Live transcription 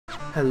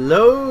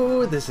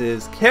Hello, this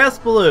is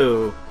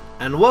Kaosubaloo,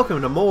 and welcome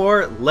to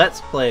more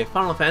Let's Play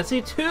Final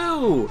Fantasy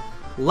II!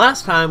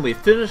 Last time we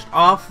finished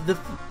off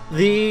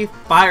the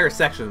fire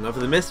section of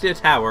the Mystia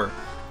Tower,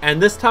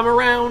 and this time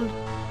around,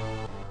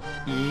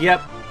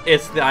 yep,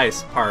 it's the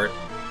ice part.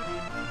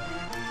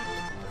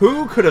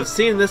 Who could have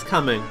seen this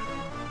coming?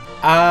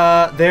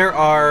 There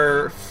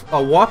are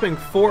a whopping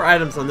 4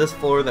 items on this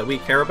floor that we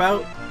care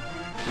about,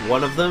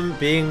 one of them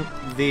being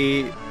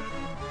the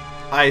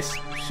ice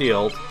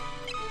shield.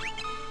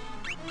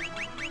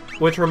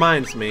 Which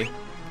reminds me,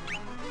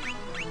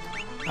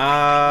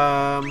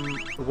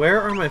 where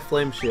are my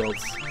flame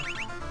shields?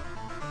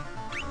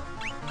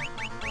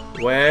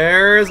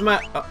 Where's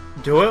my,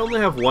 do I only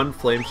have one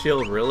flame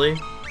shield, really?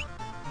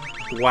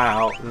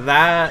 Wow,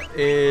 that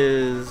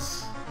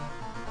is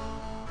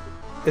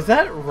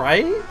that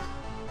right?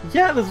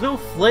 Yeah, there's no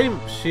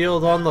flame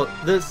shield on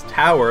this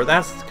tower,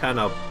 that's kind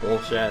of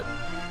bullshit.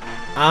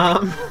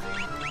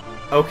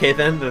 Okay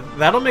then,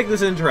 that'll make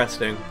this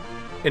interesting,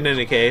 in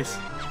any case.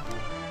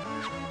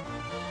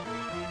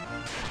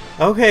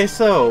 Okay,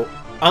 so,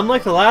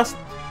 unlike the last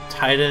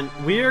Titan,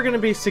 we are going to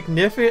be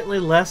significantly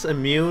less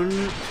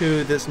immune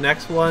to this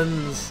next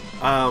one's,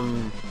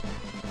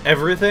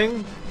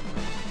 everything.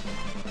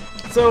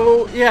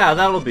 So, yeah,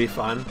 that'll be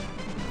fun.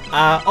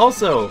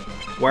 Also,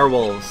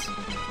 werewolves.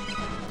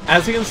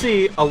 As you can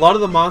see, a lot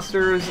of the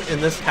monsters in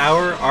this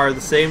tower are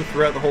the same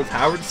throughout the whole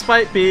tower,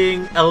 despite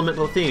being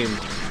elemental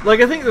themed.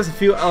 Like, I think there's a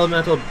few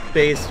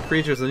elemental-based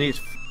creatures in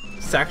each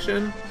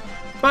section,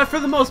 but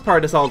for the most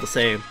part, it's all the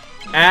same.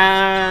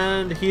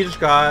 And he just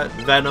got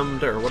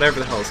venomed, or whatever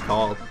the hell it's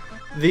called.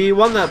 The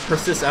one that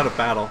persists out of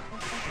battle.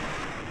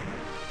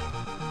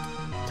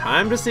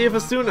 Time to see if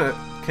Asuna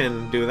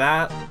can do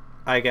that,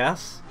 I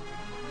guess.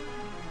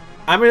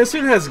 I mean,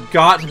 Asuna has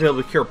got to be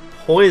able to cure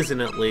poison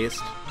at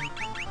least.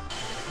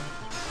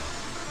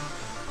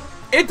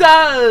 It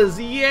does!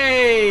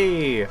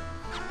 Yay!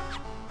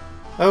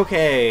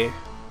 Okay.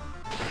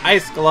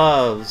 Ice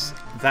gloves.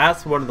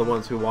 That's one of the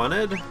ones we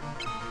wanted.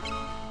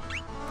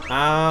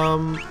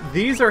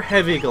 These are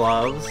heavy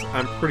gloves,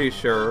 I'm pretty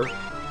sure,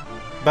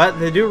 but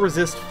they do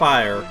resist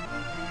fire.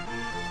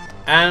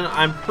 And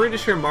I'm pretty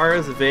sure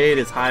Maria's evade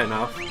is high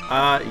enough.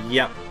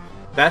 Yep.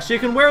 Bet she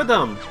can wear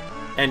them!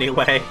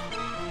 Anyway.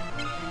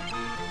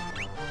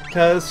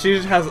 Because she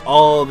just has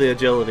all the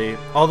agility.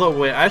 Although,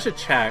 wait, I should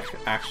check,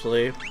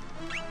 actually.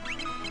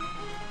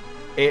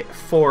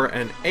 4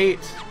 and 8.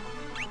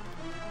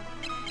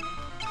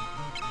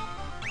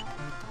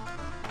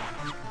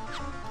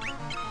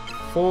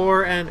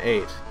 Four and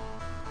 8.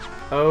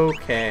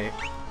 Okay.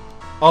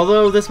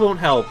 Although this won't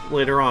help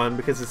later on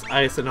because it's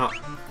ice and not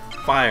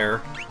fire.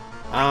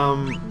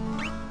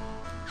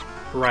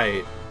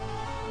 Right.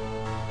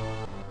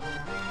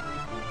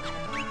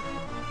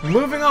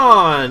 Moving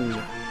on!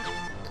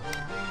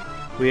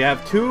 We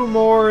have 2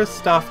 more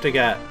stuff to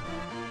get.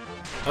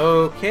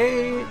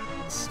 Okay.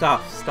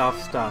 Stuff.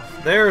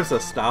 There's a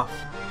stuff.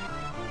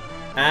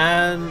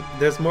 And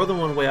there's more than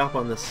one way up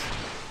on this.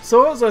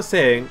 So as I was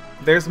saying,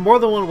 there's more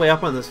than one way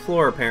up on this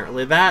floor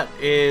apparently. That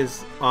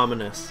is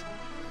ominous.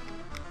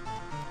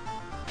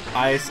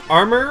 Ice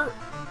armor.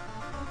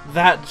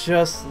 That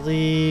just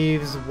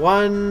leaves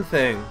one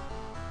thing.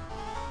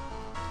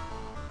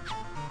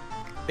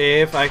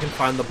 If I can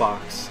find the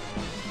box.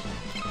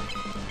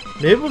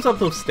 Maybe it was up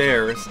those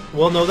stairs.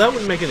 Well, no, that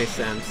wouldn't make any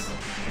sense.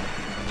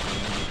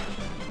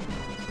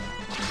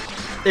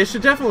 It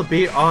should definitely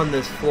be on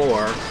this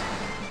floor.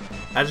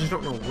 I just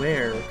don't know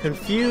where.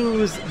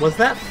 Confused. Was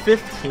that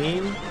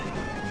 15?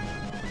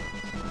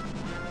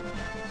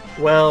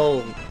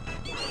 Well,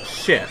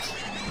 shit.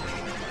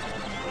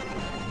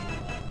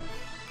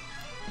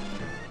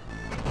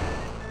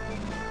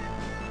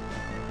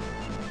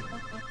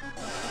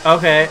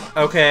 Okay.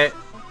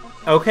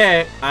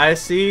 I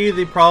see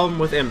the problem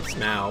with imps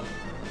now.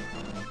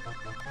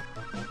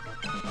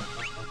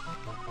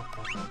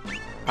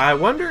 I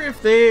wonder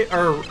if they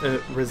are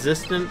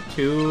resistant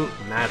to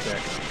magic.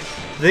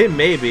 They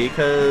may be,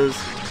 because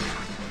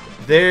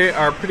they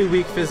are pretty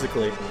weak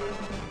physically.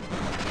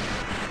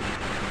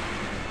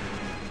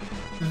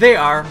 They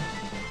are.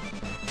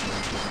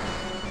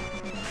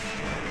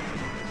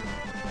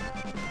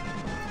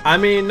 I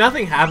mean,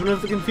 nothing happened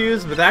with the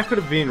confused, but that could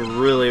have been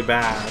really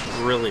bad,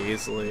 really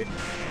easily.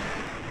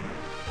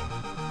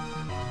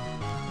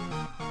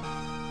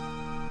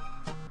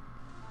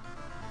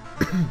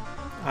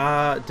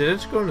 Did I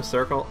just go in a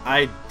circle?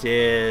 I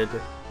did.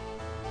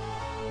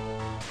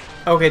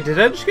 Okay, did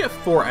I just get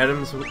 4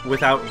 items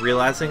without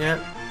realizing it?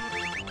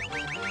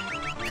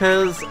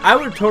 Because I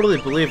would totally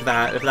believe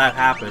that if that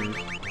happened.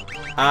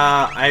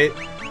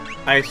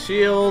 Ice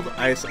shield,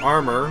 ice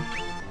armor,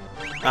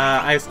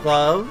 ice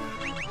glove.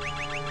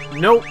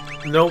 Nope,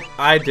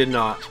 I did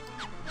not.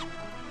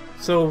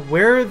 So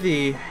where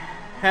the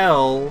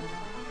hell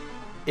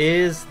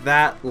is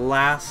that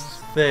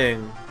last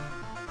thing?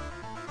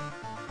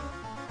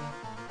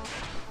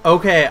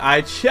 Okay,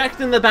 I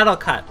checked in the battle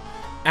cut,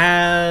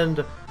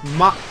 and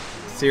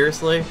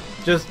seriously?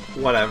 Just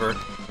whatever.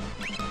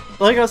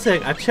 like I was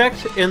saying, I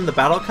checked in the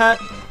battle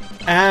cut,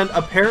 and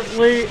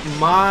apparently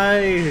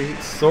my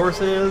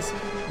sources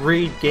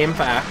read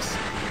GameFAQs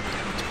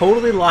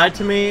totally lied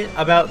to me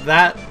about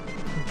that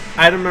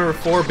item number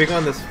 4 being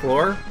on this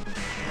floor.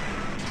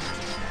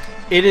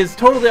 It is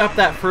totally up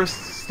that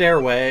first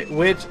stairway,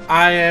 which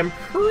I am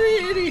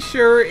pretty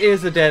sure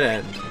is a dead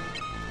end.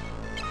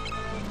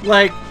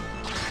 Like,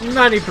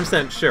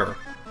 90% sure.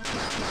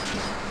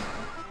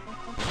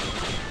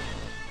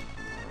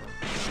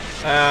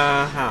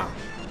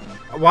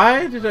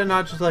 Why did I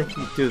not just, like,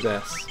 do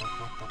this?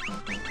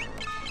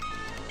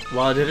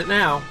 Well, I did it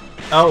now.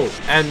 Oh,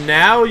 and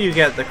now you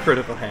get the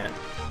critical hit.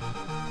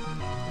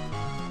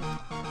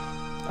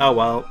 Oh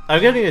well,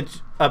 I'm getting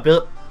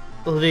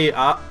ability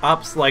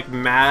ups like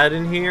mad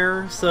in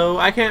here, so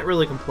I can't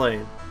really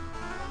complain.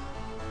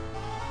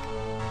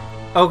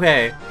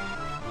 Okay,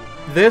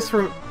 this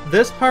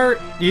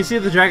part, you see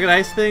the Dragon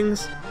Ice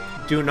things?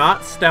 Do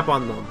not step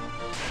on them.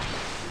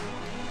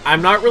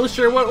 I'm not really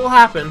sure what will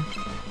happen.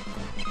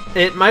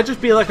 It might just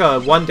be like a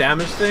 1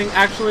 damage thing,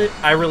 actually.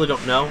 I really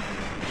don't know.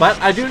 But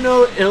I do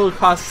know it'll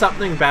cause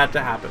something bad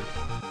to happen.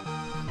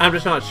 I'm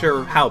just not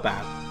sure how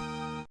bad.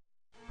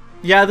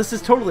 Yeah, this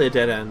is totally a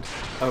dead end.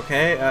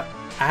 Okay,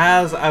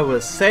 as I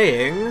was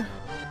saying...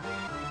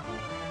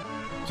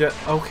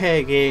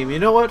 Okay, game, you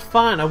know what?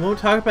 Fine, I won't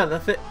talk about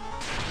that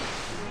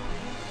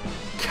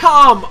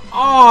Come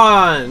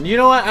on! You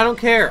know what? I don't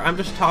care. I'm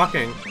just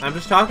talking. I'm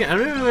just talking. I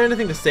don't even have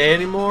anything to say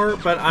anymore,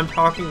 but I'm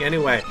talking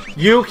anyway.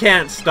 You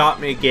can't stop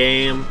me,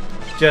 game.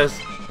 Just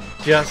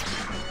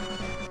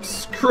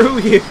screw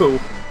you.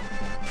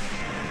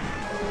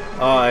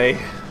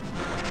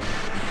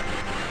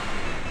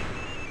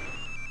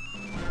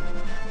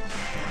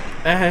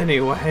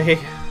 Anyway.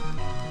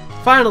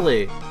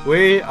 Finally,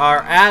 we are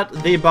at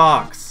the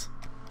box.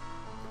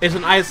 It's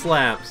an ice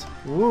lamps.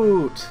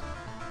 Woot.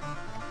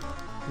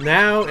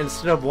 Now,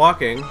 instead of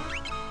walking,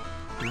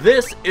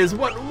 this is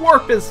what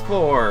warp is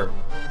for!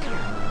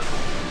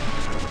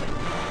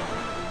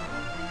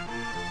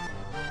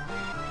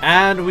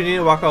 And we need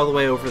to walk all the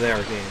way over there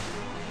again.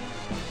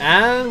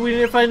 And we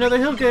need to find another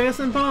hill gas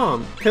and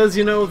bomb. Because,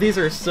 you know, these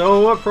are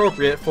so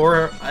appropriate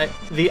for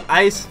the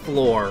ice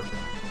floor.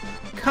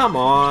 Come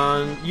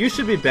on, you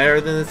should be better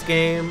than this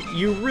game.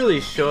 You really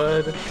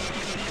should.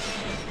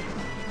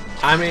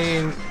 I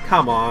mean,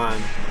 come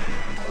on.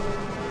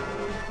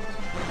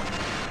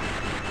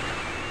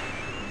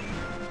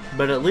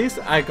 But at least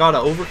I gotta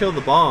overkill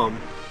the bomb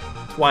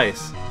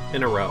twice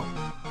in a row.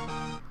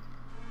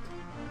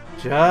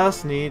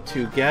 Just need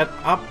to get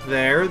up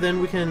there,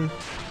 then we can...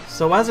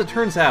 So as it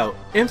turns out,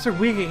 imps are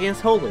weak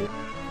against holy.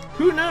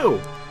 Who knew?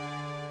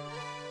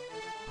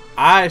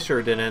 I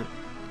sure didn't.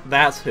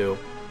 That's who.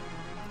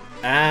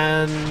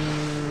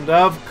 And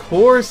of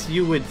course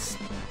you would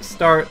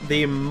start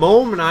the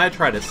moment I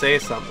try to say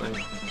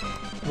something.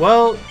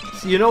 Well,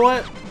 you know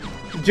what?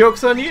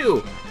 Joke's on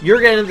you! You're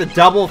getting the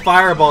double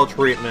fireball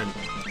treatment.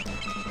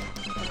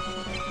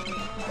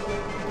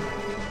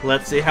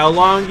 Let's see how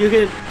long you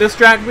can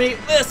distract me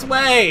this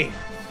way!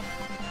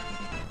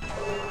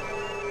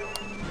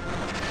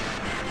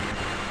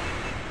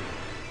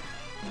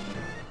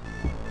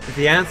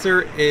 The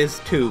answer is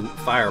 2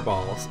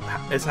 fireballs.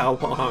 Is how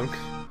long.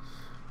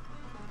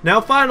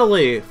 Now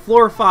finally,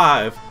 floor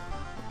 5.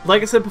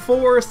 Like I said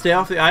before, stay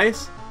off the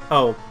ice.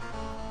 Oh.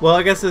 Well,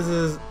 I guess this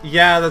is...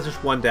 Yeah, that's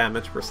just 1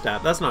 damage per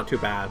step. That's not too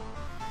bad.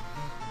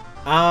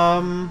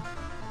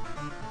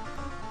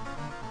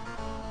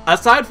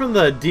 Aside from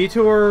the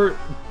detour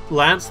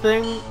lance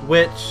thing,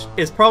 which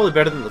is probably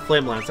better than the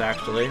flame lance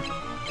actually,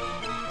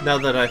 now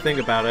that I think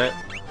about it,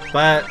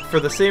 but for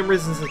the same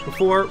reasons as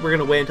before, we're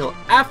gonna wait until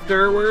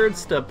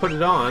afterwards to put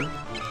it on.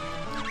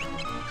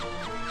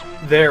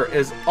 There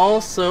is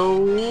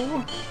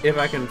also, if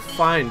I can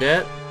find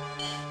it,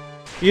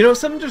 you know,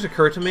 something just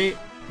occurred to me.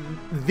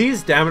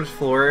 These damaged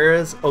floor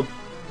areas, oh,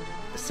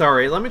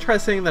 sorry, let me try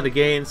saying that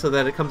again so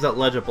that it comes out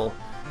legible.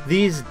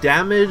 These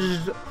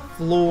damaged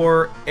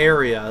floor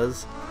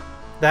areas,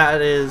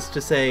 that is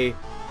to say,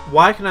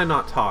 why can I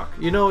not talk?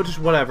 You know, just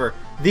whatever.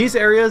 These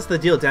areas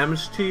that deal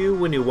damage to you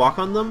when you walk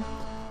on them,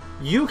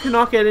 you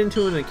cannot get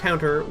into an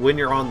encounter when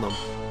you're on them.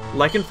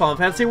 Like in Final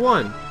Fantasy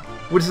 1,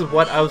 which is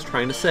what I was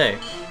trying to say.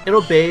 It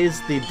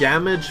obeys the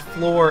damaged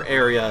floor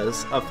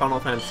areas of Final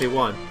Fantasy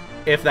 1,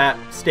 if that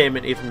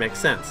statement even makes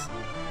sense.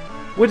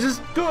 Which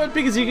is good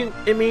because you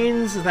can. It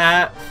means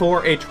that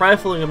for a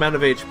trifling amount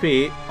of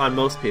HP on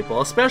most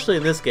people, especially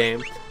in this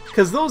game,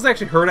 because those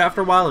actually hurt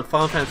after a while in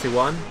Final Fantasy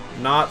 1,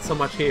 not so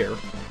much here.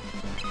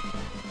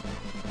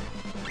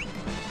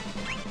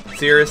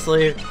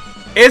 Seriously?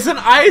 It's an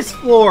ice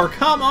floor!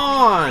 Come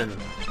on!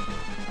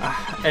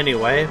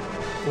 Anyway,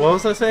 what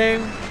was I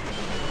saying?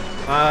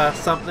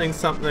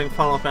 Something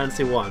Final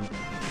Fantasy 1.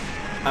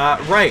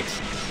 Right.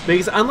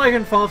 Because unlike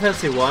in Final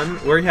Fantasy 1,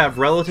 where you have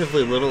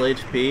relatively little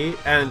HP,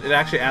 and it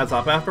actually adds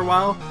up after a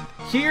while,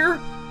 here,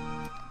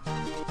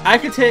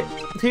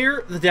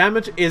 the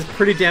damage is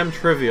pretty damn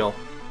trivial.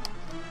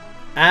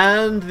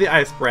 And the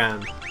Ice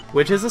Brand,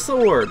 which is a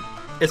sword.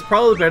 It's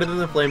probably better than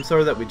the flame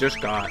sword that we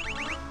just got.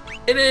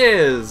 It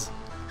is!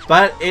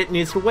 But it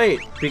needs to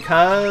wait,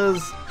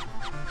 because...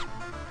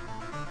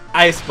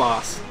 Ice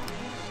Boss.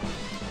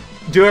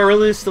 Do I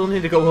really still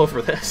need to go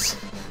over this?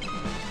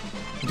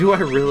 Do I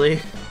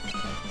really?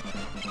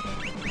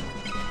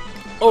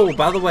 Oh,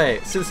 by the way,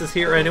 since it's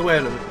here anyway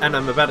and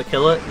I'm about to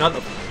kill it, not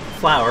the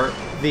flower,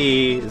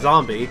 the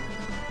zombie,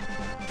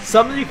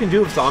 something you can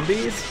do with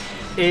zombies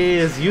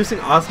is using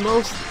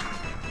Osmos.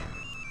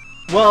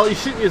 Well, you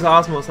shouldn't use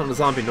Osmos on a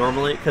zombie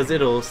normally, because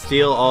it'll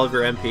steal all of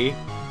your MP.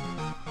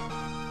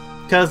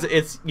 Because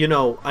it's, you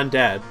know,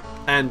 undead,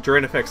 and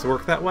drain effects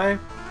work that way.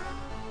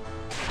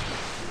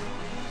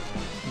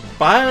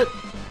 But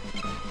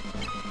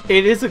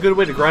it is a good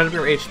way to grind up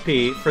your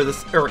HP for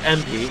this, or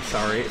MP,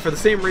 sorry, for the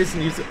same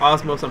reason using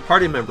Osmos on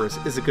party members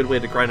is a good way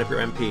to grind up your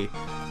MP.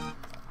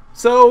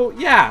 So,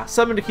 yeah,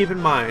 something to keep in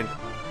mind.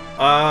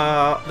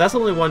 That's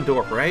only one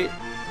door, right?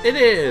 It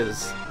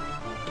is!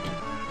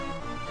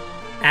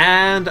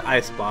 And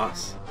Ice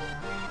Boss.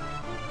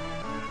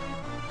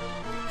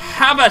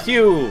 How about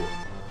you?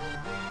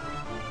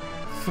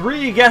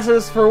 3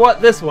 guesses for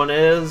what this one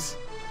is.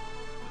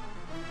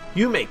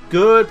 You make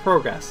good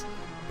progress,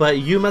 but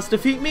you must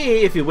defeat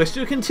me if you wish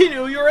to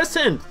continue your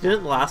ascent.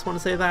 Didn't the last one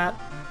say that?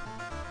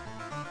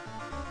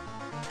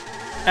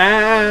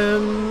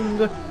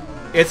 And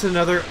it's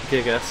another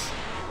Gigas.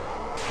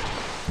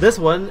 This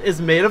one is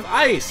made of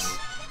ice.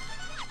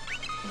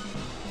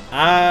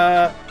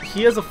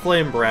 He has a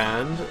flame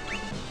brand.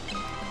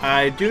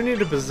 I do need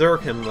to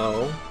berserk him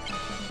though,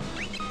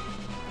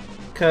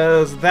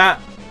 cause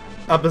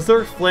a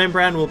berserk flame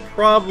brand will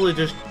probably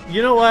just,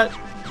 you know what?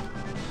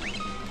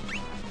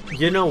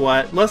 You know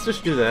what? Let's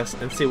just do this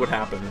and see what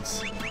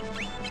happens.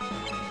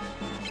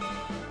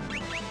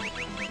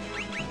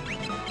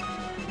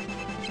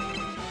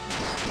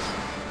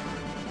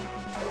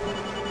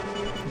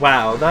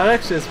 Wow, that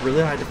actually is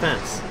really high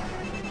defense.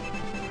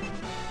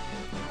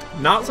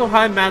 Not so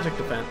high magic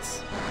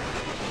defense.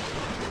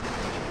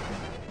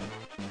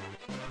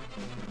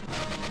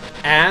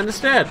 And it's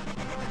dead.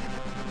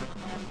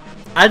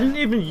 I didn't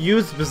even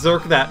use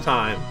Berserk that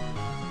time.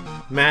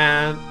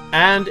 Man,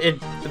 and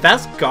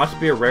that's got to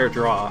be a rare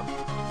draw,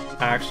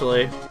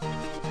 actually.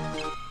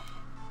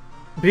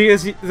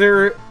 Because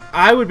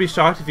I would be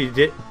shocked if you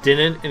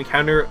didn't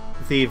encounter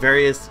the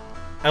various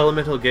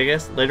elemental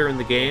Gigas later in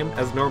the game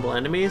as normal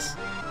enemies.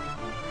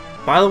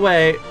 By the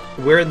way,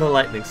 we're in the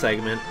lightning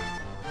segment,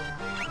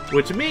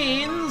 which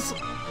means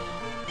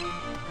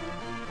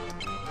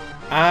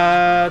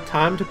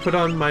time to put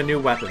on my new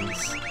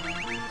weapons.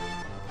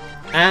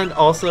 And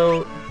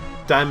also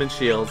diamond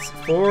shields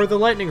for the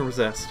lightning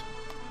resist.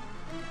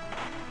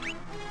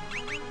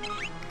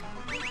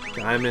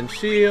 Diamond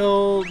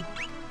shield,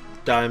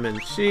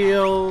 diamond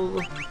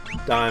shield,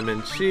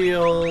 diamond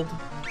shield.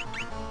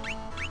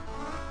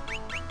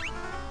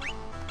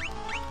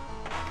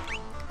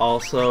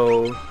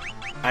 Also,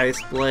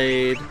 Ice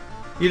Blade.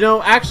 You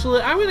know,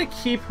 actually, I'm gonna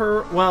keep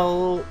her.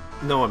 Well,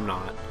 no, I'm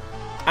not.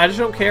 I just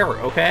don't care,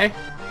 okay?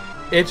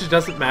 It just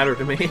doesn't matter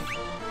to me.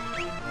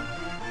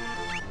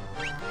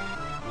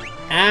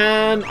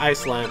 And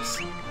Ice Lance.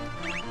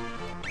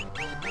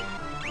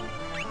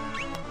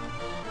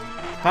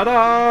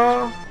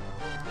 Ta-da!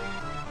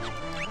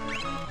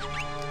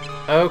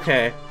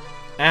 Okay.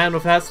 And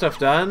with that stuff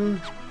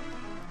done,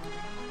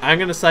 I'm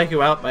gonna psych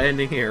you out by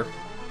ending here.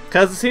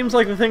 Because it seems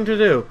like the thing to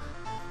do.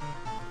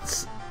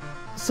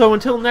 So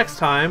until next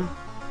time,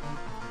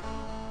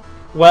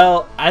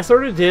 well, I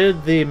sort of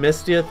did the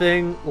Mystia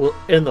thing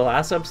in the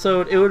last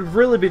episode. It would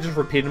really be just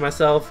repeating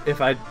myself if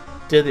I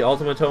did the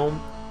Ultimatome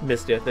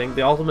Mystia thing.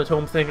 The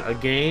Ultimatome thing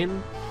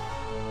again?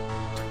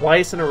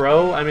 Twice in a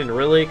row? I mean,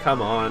 really?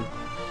 Come on.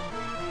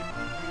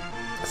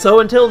 So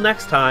until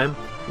next time,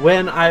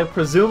 when I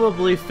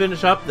presumably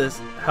finish up this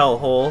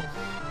hellhole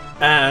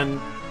and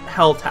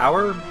hell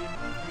tower,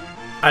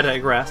 I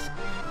digress.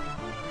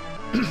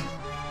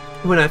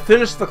 When I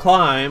finish the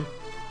climb,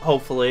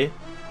 hopefully,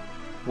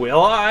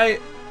 will I?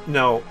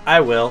 No, I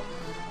will.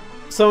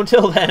 So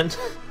until then,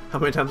 how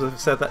many times have I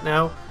said that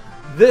now?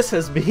 This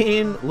has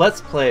been Let's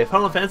Play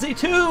Final Fantasy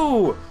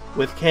II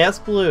with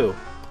Kaosubaloo,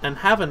 and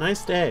have a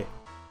nice day.